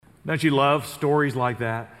Don't you love stories like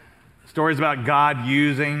that? Stories about God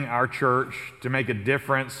using our church to make a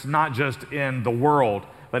difference, not just in the world,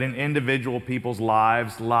 but in individual people's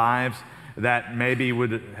lives that maybe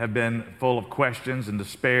would have been full of questions and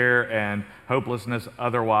despair and hopelessness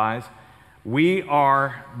otherwise. We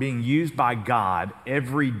are being used by God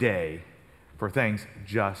every day for things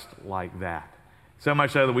just like that. So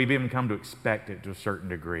much so that we've even come to expect it to a certain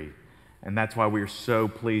degree. And that's why we are so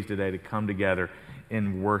pleased today to come together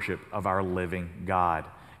in worship of our living God.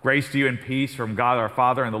 Grace to you and peace from God our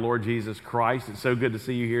Father and the Lord Jesus Christ. It's so good to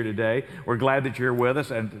see you here today. We're glad that you're with us.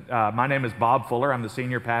 And my name is Bob Fuller. I'm the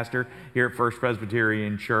senior pastor here at First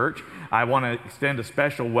Presbyterian Church. I want to extend a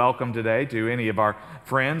special welcome today to any of our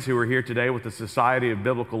friends who are here today with the Society of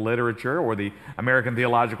Biblical Literature or the American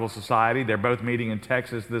Theological Society. They're both meeting in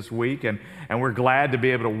Texas this week, and we're glad to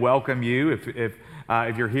be able to welcome you.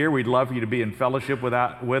 If you're here, we'd love for you to be in fellowship with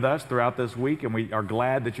us throughout this week, and we are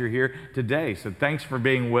glad that you're here today. So thanks for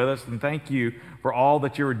being with us, and thank you for all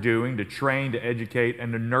that you're doing to train, to educate,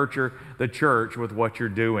 and to nurture the church with what you're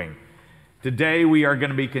doing. Today, we are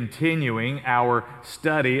going to be continuing our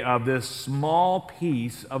study of this small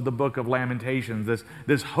piece of the book of Lamentations,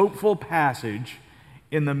 this hopeful passage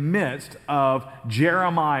in the midst of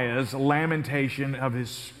Jeremiah's lamentation of his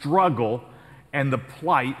struggle and the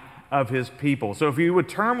plight of his people. So if you would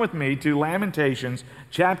turn with me to Lamentations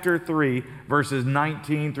chapter 3, verses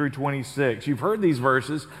 19 through 26. You've heard these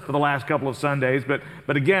verses for the last couple of Sundays, but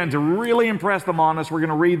again, to really impress them on us, we're going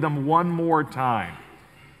to read them one more time.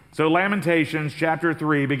 So Lamentations chapter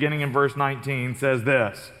 3, beginning in verse 19, says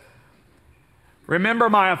this: "Remember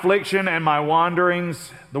my affliction and my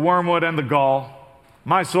wanderings, the wormwood and the gall.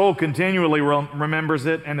 My soul continually remembers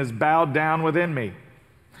it and is bowed down within me.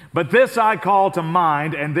 But this I call to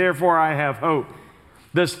mind, and therefore I have hope.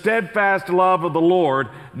 The steadfast love of the Lord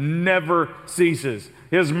never ceases.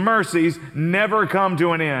 His mercies never come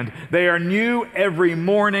to an end. They are new every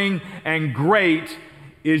morning, and great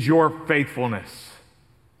is your faithfulness."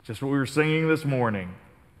 Just what we were singing this morning.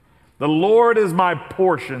 "The Lord is my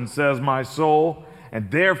portion," says my soul,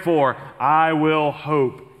 "and therefore I will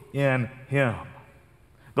hope in him.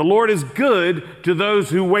 The Lord is good to those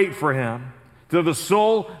who wait for him, to the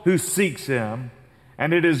soul who seeks him,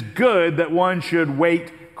 and it is good that one should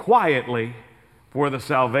wait quietly for the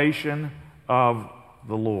salvation of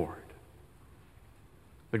the Lord.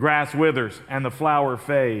 The grass withers and the flower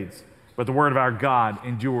fades, but the word of our God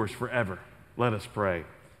endures forever." Let us pray.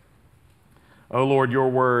 O Lord, your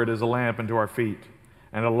word is a lamp unto our feet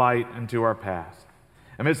and a light unto our path.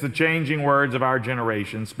 Amidst the changing words of our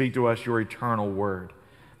generation, speak to us your eternal word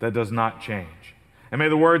that does not change. And may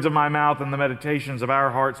the words of my mouth and the meditations of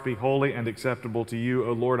our hearts be holy and acceptable to you,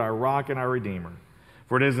 O Lord, our rock and our redeemer.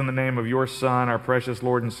 For it is in the name of your Son, our precious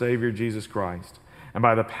Lord and Savior, Jesus Christ, and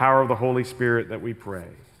by the power of the Holy Spirit that we pray.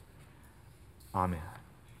 Amen.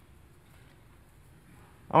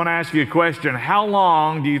 I want to ask you a question. How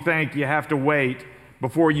long do you think you have to wait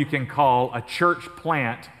before you can call a church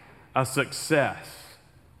plant a success?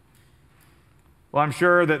 Well, I'm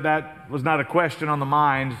sure that was not a question on the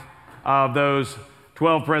mind of those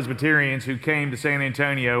 12 Presbyterians who came to San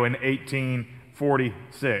Antonio in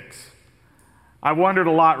 1846. I wondered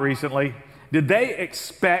a lot recently, did they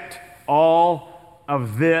expect all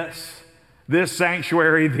of this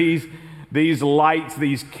sanctuary, these lights,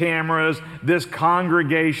 these cameras, this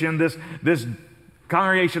congregation, this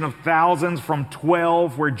congregation of thousands from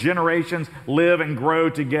 12 where generations live and grow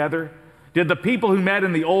together? Did the people who met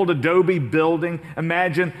in the old Adobe building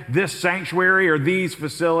imagine this sanctuary or these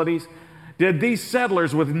facilities? Did these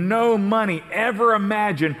settlers with no money ever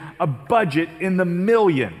imagine a budget in the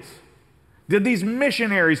millions? Did these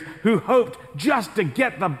missionaries who hoped just to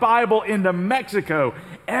get the Bible into Mexico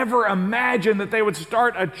ever imagine that they would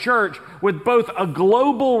start a church with both a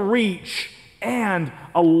global reach and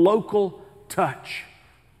a local touch?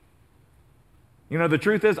 You know, the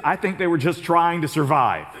truth is, I think they were just trying to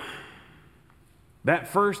survive. That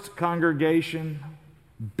first congregation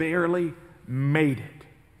barely made it.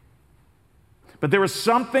 But there was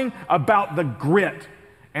something about the grit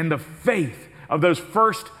and the faith of those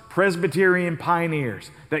first Presbyterian pioneers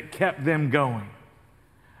that kept them going.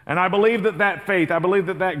 And I believe that faith, I believe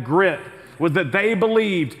that grit was that they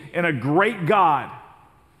believed in a great God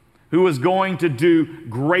who was going to do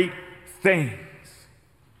great things.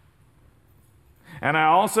 And I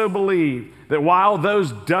also believe that while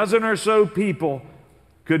those dozen or so people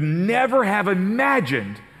could never have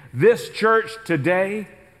imagined this church today,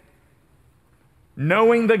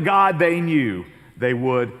 knowing the God they knew, they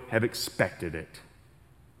would have expected it.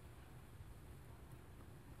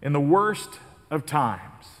 In the worst of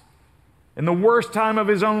times, in the worst time of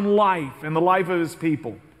his own life and the life of his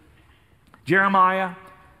people, Jeremiah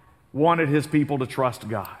wanted his people to trust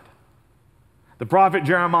God. The prophet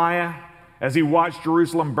Jeremiah, as he watched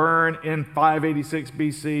Jerusalem burn in 586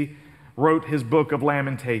 BC, wrote his book of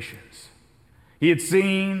Lamentations. He had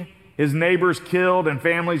seen his neighbors killed and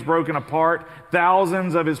families broken apart.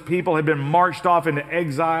 Thousands of his people had been marched off into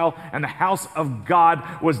exile, and the house of God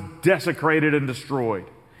was desecrated and destroyed.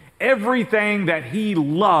 Everything that he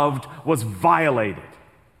loved was violated.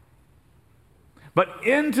 But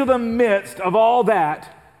into the midst of all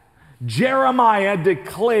that, Jeremiah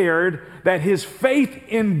declared that his faith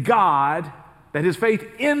in God,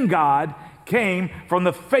 came from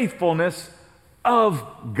the faithfulness of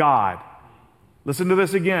God. Listen to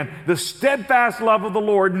this again. The steadfast love of the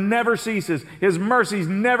Lord never ceases. His mercies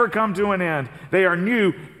never come to an end. They are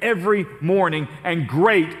new every morning, and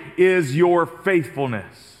great is your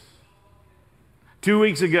faithfulness. 2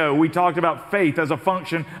 weeks ago, we talked about faith as a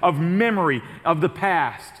function of memory of the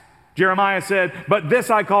past. Jeremiah said, "But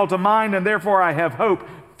this I call to mind, and therefore I have hope."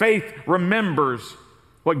 Faith remembers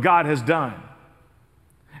what God has done.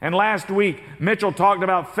 And last week, Mitchell talked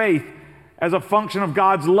about faith as a function of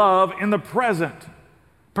God's love in the present,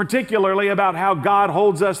 particularly about how God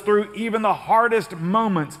holds us through even the hardest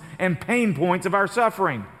moments and pain points of our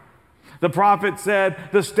suffering. The prophet said,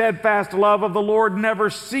 "The steadfast love of the Lord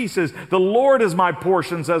never ceases. The Lord is my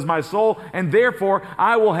portion," says my soul, "and therefore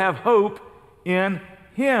I will have hope in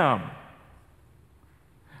Him."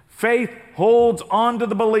 Faith holds on to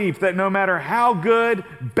the belief that no matter how good,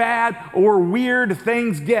 bad, or weird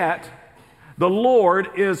things get, the Lord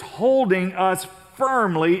is holding us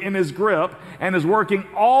firmly in His grip and is working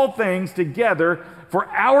all things together for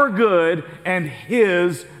our good and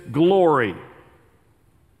His glory.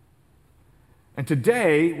 And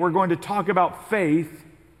today we're going to talk about faith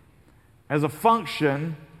as a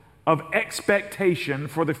function of expectation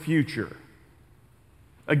for the future.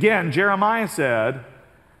 Again, Jeremiah said,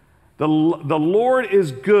 the Lord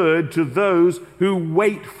is good to those who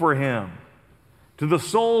wait for Him, to the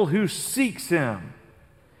soul who seeks Him.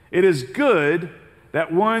 It is good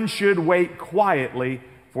that one should wait quietly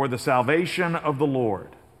for the salvation of the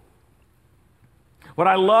Lord. What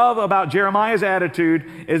I love about Jeremiah's attitude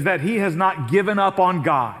is that he has not given up on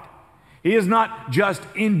God. He is not just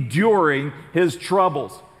enduring his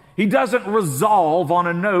troubles. He doesn't resolve on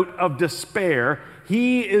a note of despair.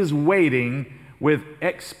 He is waiting with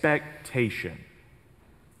expectation.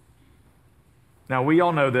 Now, we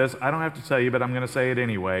all know this. I don't have to tell you, but I'm going to say it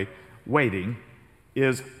anyway. Waiting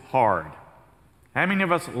is hard. How many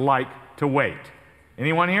of us like to wait?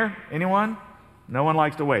 Anyone here? Anyone? No one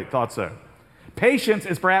likes to wait. Thought so. Patience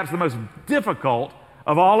is perhaps the most difficult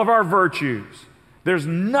of all of our virtues. There's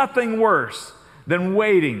nothing worse than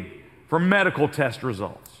waiting for medical test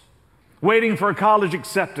results, waiting for a college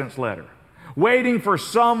acceptance letter, waiting for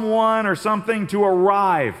someone or something to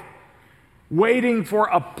arrive, waiting for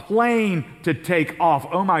a plane to take off.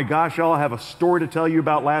 Oh my gosh, y'all, I have a story to tell you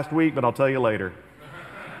about last week, but I'll tell you later.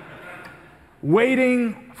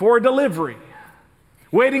 Waiting for a delivery,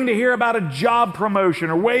 waiting to hear about a job promotion,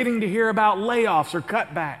 or waiting to hear about layoffs or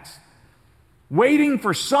cutbacks, waiting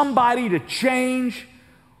for somebody to change,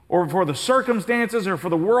 or for the circumstances or for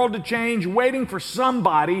the world to change, waiting for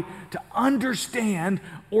somebody to understand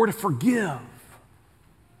or to forgive,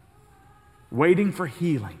 waiting for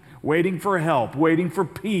healing, waiting for help, waiting for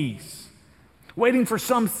peace, waiting for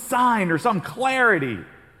some sign or some clarity,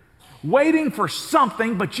 waiting for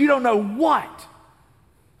something, but you don't know what.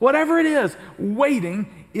 Whatever it is, waiting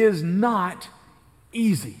is not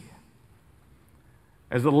easy.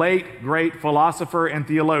 As the late, great philosopher and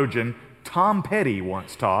theologian Tom Petty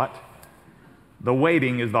once taught, the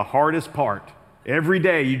waiting is the hardest part. Every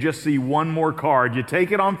day you just see one more card. You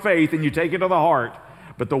take it on faith and you take it to the heart,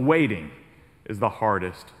 but the waiting is the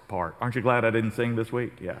hardest part. Aren't you glad I didn't sing this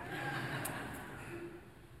week? Yeah.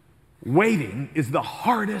 Waiting is the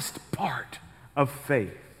hardest part of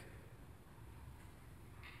faith.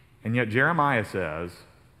 And yet Jeremiah says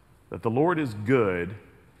that the Lord is good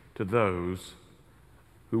to those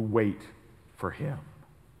who wait for Him.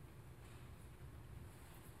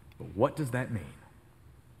 But what does that mean?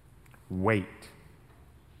 Wait.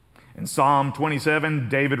 In Psalm 27,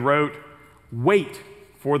 David wrote, "Wait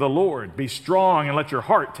for the Lord. Be strong and let your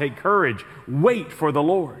heart take courage. Wait for the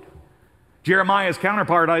Lord." Jeremiah's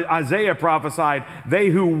counterpart, Isaiah, prophesied, "They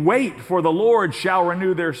who wait for the Lord shall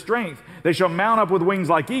renew their strength. They shall mount up with wings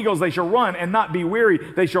like eagles. They shall run and not be weary.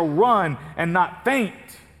 They shall run and not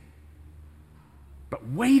faint." But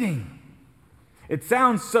waiting, it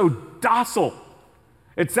sounds so docile.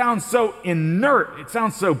 It sounds so inert. It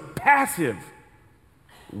sounds so passive.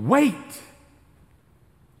 Wait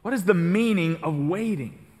What is the meaning of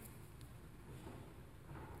waiting?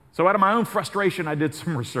 So out of my own frustration, I did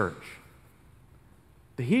some research.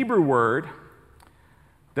 The Hebrew word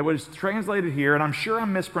that was translated here, and I'm sure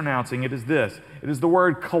I'm mispronouncing it, is this. It is the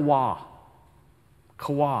word kawah.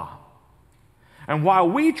 Kawah. And while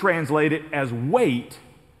we translate it as wait,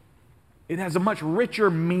 it has a much richer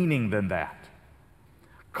meaning than that.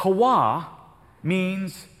 Kawah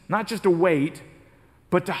means not just to wait,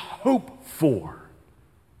 but to hope for,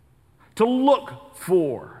 to look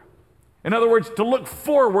for. In other words, to look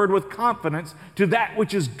forward with confidence to that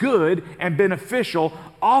which is good and beneficial,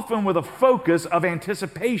 often with a focus of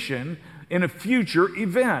anticipation in a future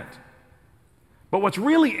event. But what's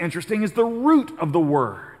really interesting is the root of the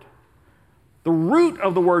word. The root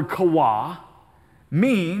of the word kawah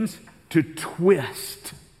means to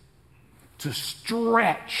twist, to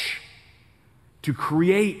stretch, to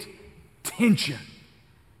create tension.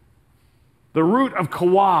 The root of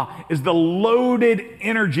kawah is the loaded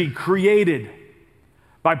energy created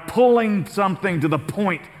by pulling something to the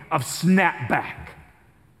point of snapback.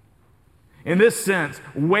 In this sense,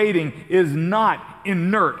 waiting is not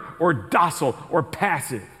inert or docile or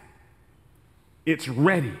passive. It's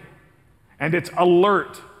ready and it's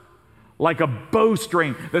alert, like a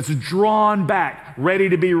bowstring that's drawn back, ready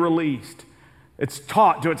to be released. It's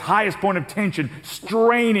taut to its highest point of tension,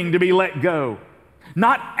 straining to be let go.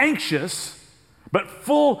 Not anxious, but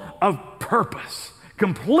full of purpose,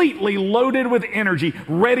 completely loaded with energy,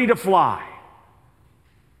 ready to fly.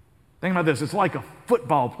 Think about this. It's like a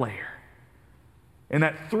football player in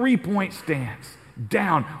that three-point stance,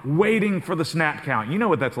 down, waiting for the snap count. You know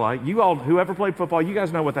what that's like. You all, whoever played football, you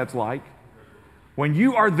guys know what that's like. When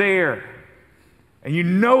you are there and you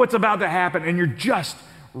know it's about to happen and you're just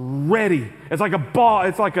ready. It's like a ball,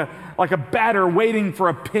 it's like a batter waiting for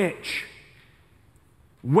a pitch.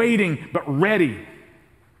 Waiting, but ready.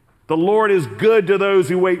 The Lord is good to those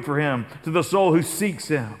who wait for him, to the soul who seeks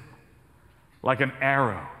him, like an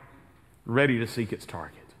arrow ready to seek its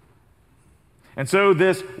target. And so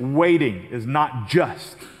this waiting is not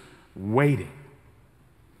just waiting.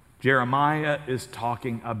 Jeremiah is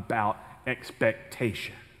talking about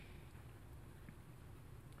expectation.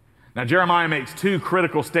 Now, Jeremiah makes two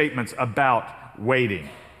critical statements about waiting.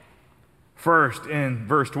 First, in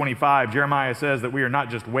verse 25, Jeremiah says that we are not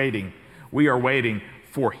just waiting, we are waiting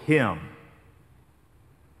for him.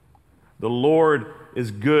 The Lord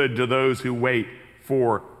is good to those who wait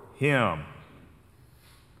for him.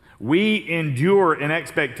 We endure in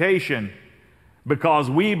expectation because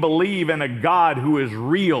we believe in a God who is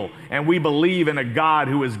real and we believe in a God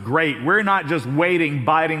who is great. We're not just waiting,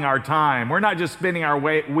 biding our time. We're not just spinning our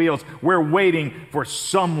wheels. We're waiting for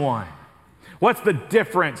someone. What's the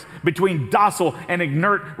difference between docile and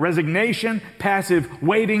inert resignation, passive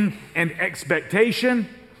waiting, and expectation?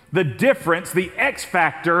 The difference, the X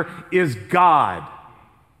factor, is God.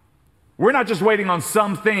 We're not just waiting on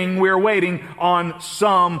something, we're waiting on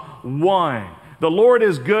someone. The Lord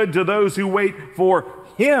is good to those who wait for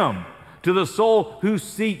him, to the soul who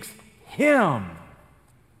seeks him.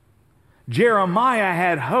 Jeremiah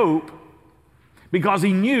had hope because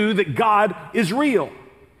he knew that God is real.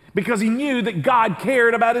 Because he knew that God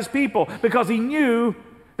cared about his people. Because he knew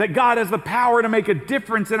that God has the power to make a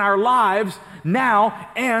difference in our lives now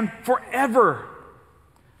and forever.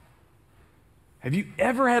 Have you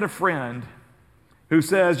ever had a friend who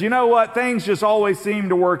says, you know what, things just always seem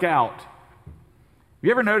to work out? Have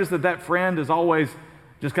you ever noticed that that friend is always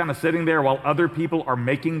just kind of sitting there while other people are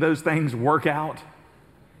making those things work out?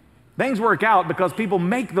 Things work out because people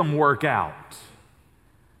make them work out.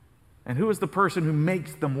 And who is the person who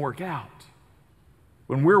makes them work out?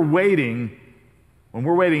 When we're waiting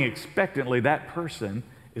expectantly, that person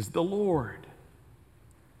is the Lord.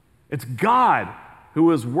 It's God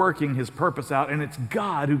who is working his purpose out, and it's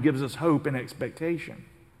God who gives us hope and expectation.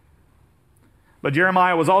 But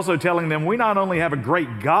Jeremiah was also telling them, we not only have a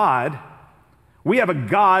great God, we have a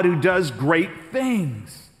God who does great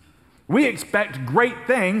things. We expect great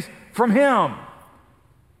things from him.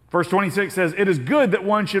 Verse 26 says, it is good that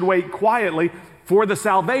one should wait quietly for the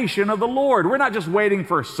salvation of the Lord. We're not just waiting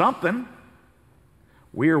for something.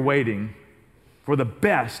 We are waiting for the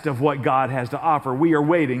best of what God has to offer. We are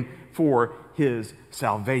waiting for his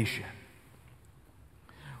salvation.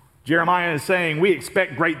 Jeremiah is saying we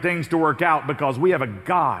expect great things to work out because we have a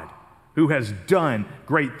God who has done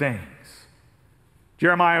great things.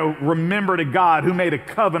 Jeremiah remembered a God who made a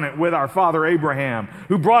covenant with our father Abraham,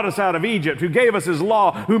 who brought us out of Egypt, who gave us his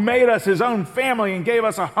law, who made us his own family and gave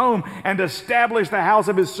us a home and established the house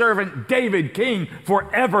of his servant David, king,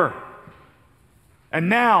 forever. And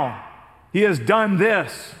now he has done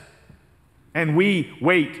this. and we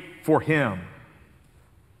wait for him.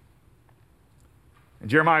 And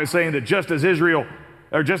Jeremiah is saying that just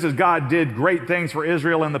as God did great things for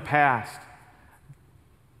Israel in the past,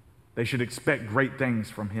 they should expect great things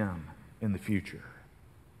from him in the future.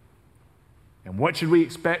 And what should we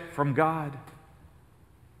expect from God?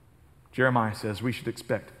 Jeremiah says we should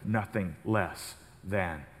expect nothing less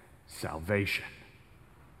than salvation.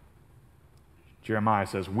 Jeremiah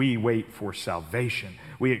says we wait for salvation.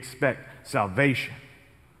 We expect salvation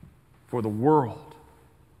for the world,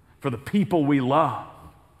 for the people we love.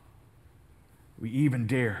 We even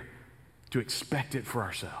dare to expect it for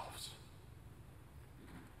ourselves.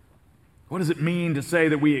 What does it mean to say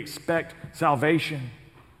that we expect salvation?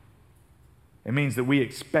 It means that we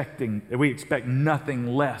expect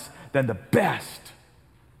nothing less than the best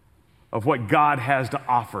of what God has to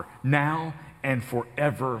offer now and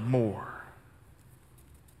forevermore.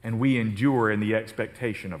 And we endure in the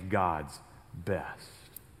expectation of God's best.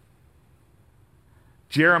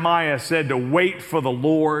 Jeremiah said to wait for the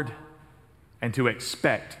Lord and to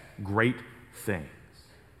expect great things.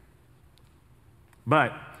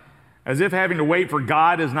 But as if having to wait for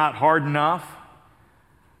God is not hard enough,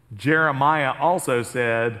 Jeremiah also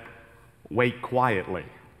said, wait quietly.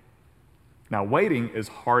 Now, waiting is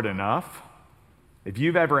hard enough. If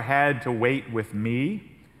you've ever had to wait with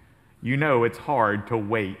me, you know it's hard to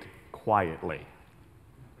wait quietly.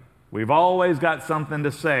 We've always got something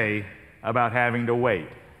to say about having to wait,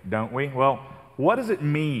 don't we? Well, what does it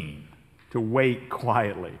mean to wait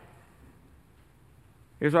quietly?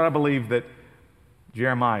 Here's what I believe that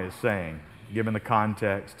Jeremiah is saying, given the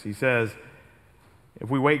context. He says, if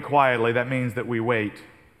we wait quietly, that means that we wait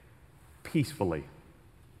peacefully.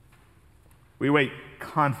 We wait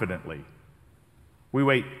confidently. We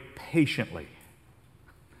wait patiently.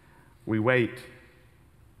 We wait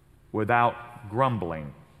without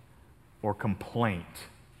grumbling or complaint.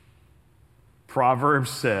 Proverbs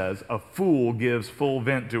says, a fool gives full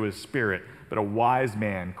vent to his spirit, but a wise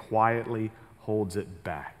man quietly holds it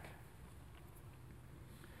back.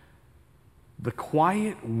 The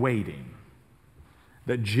quiet waiting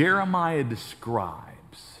that Jeremiah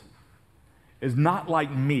describes is not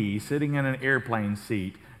like me sitting in an airplane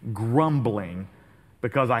seat grumbling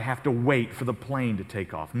because I have to wait for the plane to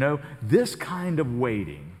take off. No, this kind of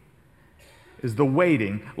waiting is the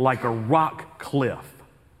waiting like a rock cliff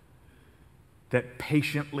that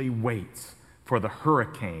patiently waits for the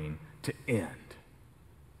hurricane to end.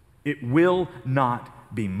 It will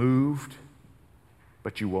not be moved,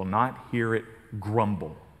 but you will not hear it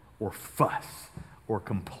grumble or fuss or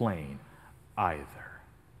complain either.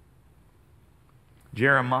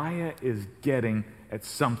 Jeremiah is getting at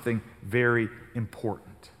something very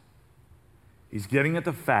important. He's getting at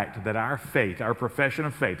the fact that our faith, our profession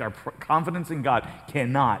of faith, our confidence in God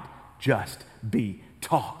cannot just be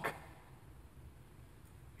talk.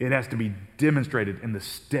 It has to be demonstrated in the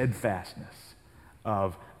steadfastness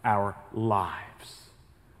of our lives.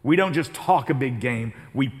 We don't just talk a big game,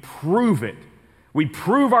 we prove it. We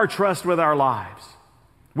prove our trust with our lives.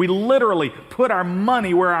 We literally put our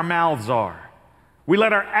money where our mouths are. We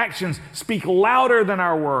let our actions speak louder than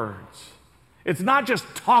our words. It's not just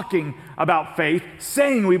talking about faith,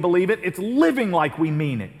 saying we believe it, it's living like we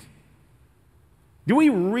mean it. Do we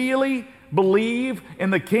really believe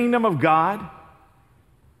in the kingdom of God?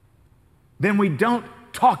 Then we don't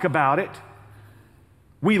talk about it.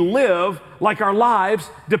 We live like our lives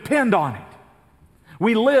depend on it.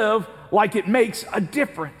 We live like it makes a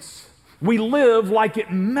difference. We live like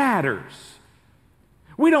it matters.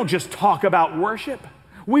 We don't just talk about worship.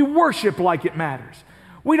 We worship like it matters.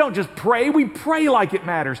 We don't just pray, we pray like it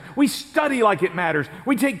matters. We study like it matters.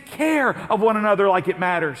 We take care of one another like it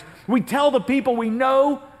matters. We tell the people we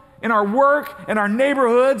know in our work, in our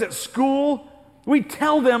neighborhoods, at school, we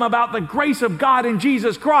tell them about the grace of God in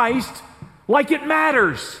Jesus Christ like it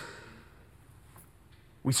matters.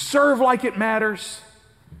 We serve like it matters.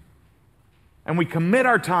 And we commit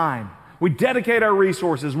our time. We dedicate our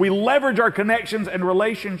resources. We leverage our connections and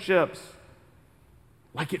relationships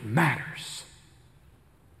like it matters.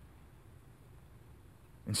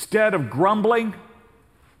 Instead of grumbling,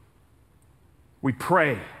 we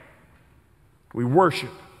pray. We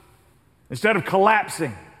worship. Instead of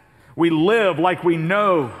collapsing, we live like we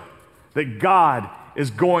know that God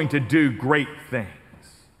is going to do great things.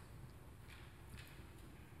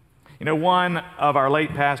 You know, one of our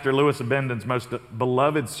late pastor, Louis Abenden's most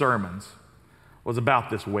beloved sermons was about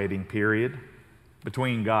this waiting period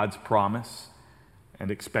between God's promise and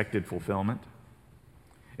expected fulfillment.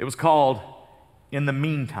 It was called In the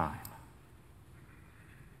Meantime.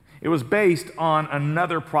 It was based on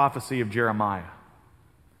another prophecy of Jeremiah.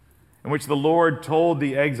 in which the Lord told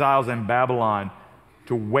the exiles in Babylon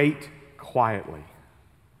to wait quietly,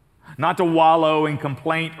 not to wallow in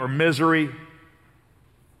complaint or misery,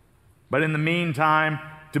 but in the meantime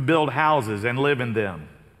to build houses and live in them,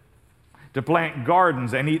 to plant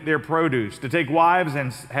gardens and eat their produce, to take wives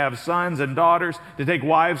and have sons and daughters, to take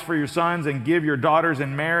wives for your sons and give your daughters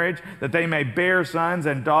in marriage, that they may bear sons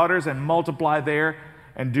and daughters and multiply there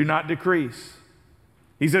and do not decrease.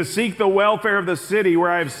 He says, seek the welfare of the city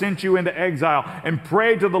where I have sent you into exile, and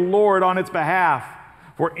pray to the Lord on its behalf,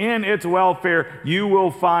 for in its welfare you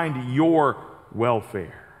will find your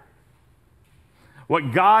welfare.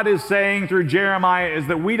 What God is saying through Jeremiah is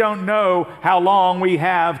that we don't know how long we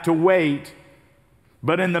have to wait,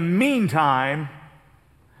 but in the meantime,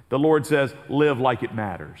 the Lord says, live like it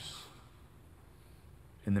matters.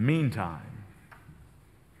 In the meantime,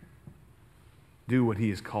 do what He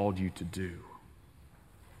has called you to do.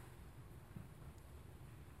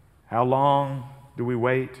 How long do we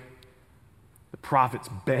wait? The prophets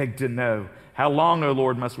beg to know. How long, O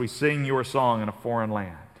Lord, must we sing your song in a foreign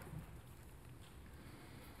land?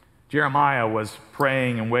 Jeremiah was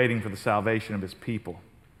praying and waiting for the salvation of his people.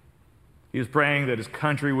 He was praying that his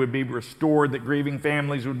country would be restored, that grieving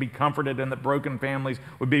families would be comforted, and that broken families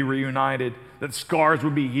would be reunited, that scars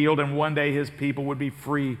would be healed, and one day his people would be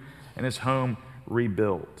free and his home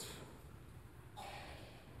rebuilt.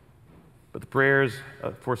 But the prayers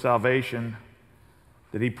for salvation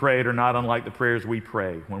that he prayed are not unlike the prayers we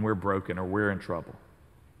pray when we're broken or we're in trouble.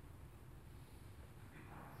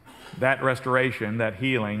 That restoration, that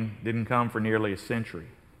healing, didn't come for nearly a century.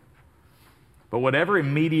 But whatever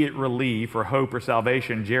immediate relief or hope or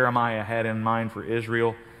salvation Jeremiah had in mind for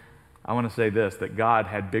Israel, I want to say this, that God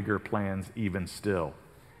had bigger plans even still.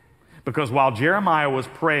 Because while Jeremiah was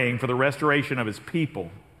praying for the restoration of his people,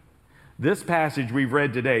 this passage we've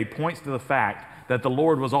read today points to the fact that the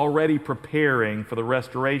Lord was already preparing for the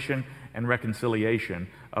restoration and reconciliation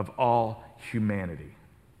of all humanity.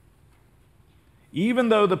 Even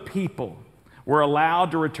though the people were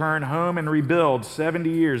allowed to return home and rebuild 70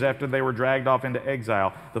 years after they were dragged off into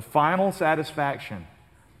exile, the final satisfaction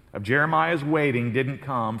of Jeremiah's waiting didn't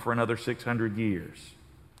come for another 600 years.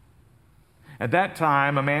 At that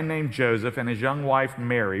time, a man named Joseph and his young wife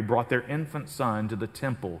Mary brought their infant son to the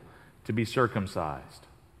temple to be circumcised.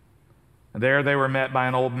 And there they were met by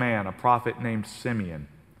an old man, a prophet named Simeon,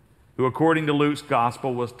 who, according to Luke's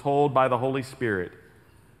gospel, was told by the Holy Spirit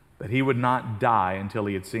that he would not die until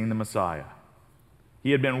he had seen the Messiah.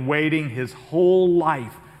 He had been waiting his whole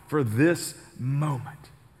life for this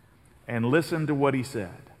moment. And listen to what he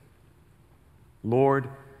said. Lord,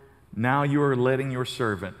 now you are letting your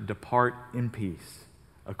servant depart in peace,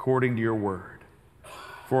 according to your word.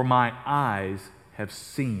 For my eyes have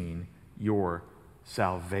seen your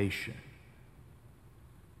salvation.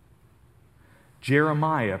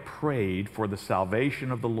 Jeremiah prayed for the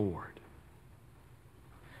salvation of the Lord.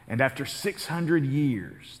 And after 600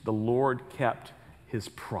 years, the Lord kept his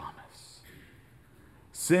promise.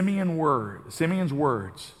 Simeon's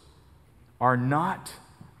words are not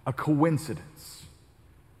a coincidence.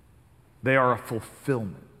 They are a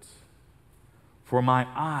fulfillment. For my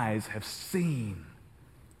eyes have seen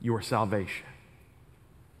your salvation.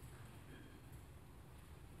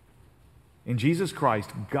 In Jesus Christ,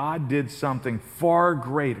 God did something far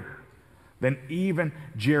greater than even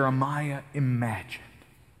Jeremiah imagined.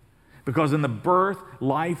 Because in the birth,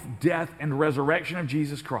 life, death, and resurrection of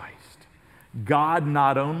Jesus Christ, God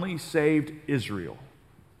not only saved Israel,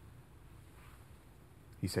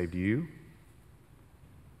 He saved you,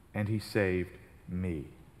 and He saved me.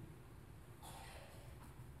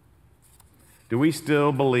 Do we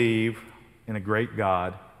still believe in a great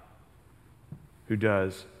God who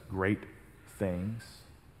does great things?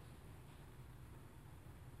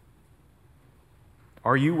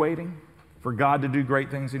 Are you waiting for God to do great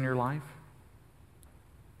things in your life?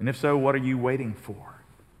 And if so, what are you waiting for?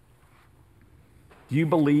 Do you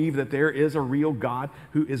believe that there is a real God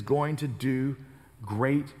who is going to do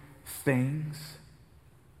great things?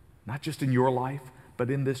 Not just in your life, but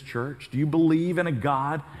in this church? Do you believe in a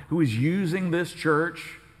God who is using this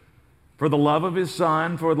church for the love of His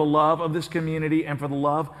Son, for the love of this community, and for the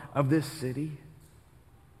love of this city?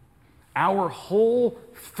 Our whole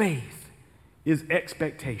faith is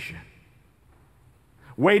expectation.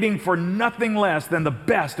 Waiting for nothing less than the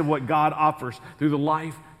best of what God offers through the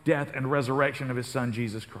life, death, and resurrection of His Son,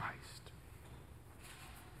 Jesus Christ.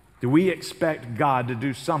 Do we expect God to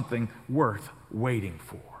do something worth waiting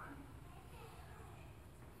for?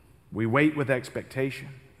 We wait with expectation.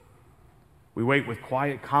 We wait with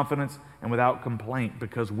quiet confidence and without complaint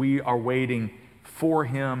because we are waiting for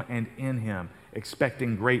Him and in Him,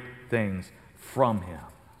 expecting great things from him.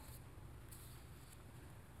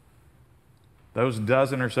 Those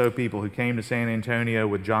dozen or so people who came to San Antonio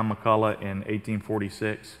with John McCullough in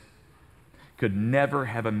 1846 could never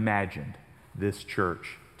have imagined this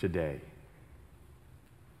church today.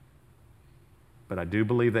 But I do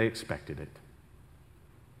believe they expected it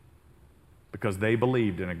because they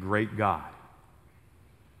believed in a great God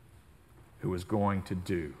who was going to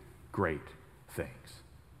do great things.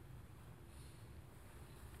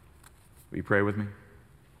 Will you pray with me?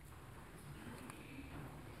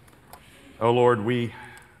 Oh Lord, we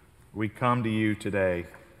come to you today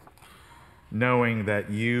knowing that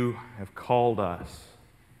you have called us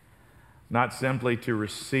not simply to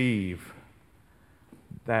receive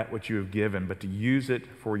that which you have given, but to use it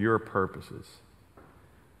for your purposes.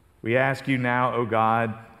 We ask you now, O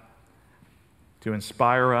God, to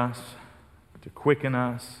inspire us, to quicken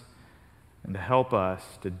us, and to help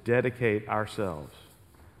us to dedicate ourselves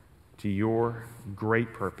to your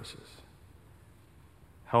great purposes.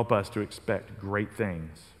 Help us to expect great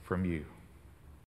things from you.